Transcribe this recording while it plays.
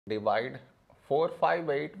divide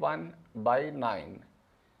 4581 by 9.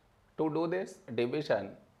 To do this division,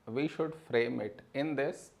 we should frame it in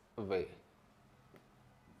this way.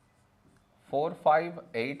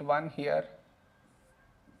 4581 here,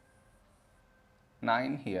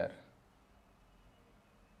 9 here.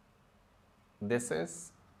 This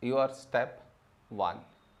is your step 1.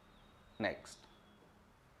 Next,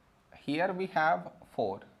 here we have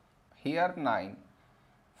 4, here 9,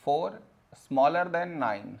 4 smaller than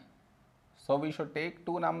 9. So we should take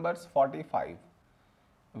two numbers 45.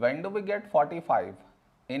 When do we get 45?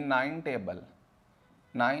 In 9 table.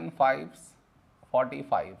 9 5s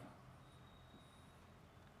 45.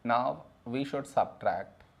 Now we should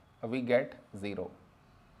subtract. We get 0.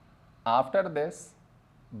 After this,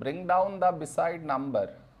 bring down the beside number.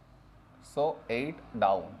 So 8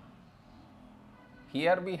 down.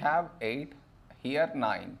 Here we have 8, here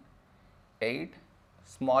 9. 8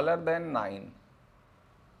 smaller than 9.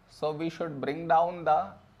 So we should bring down the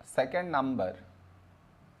second number.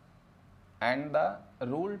 And the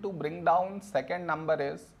rule to bring down second number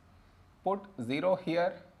is put 0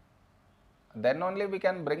 here, then only we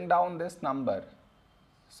can bring down this number.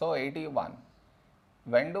 So 81.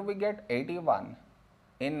 When do we get 81?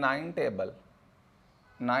 In 9 table.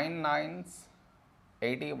 9 9s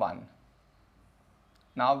 81.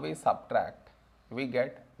 Now we subtract. We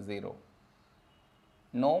get 0.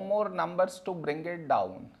 No more numbers to bring it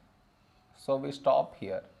down. So we stop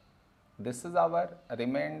here. This is our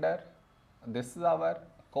remainder. This is our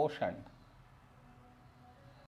quotient.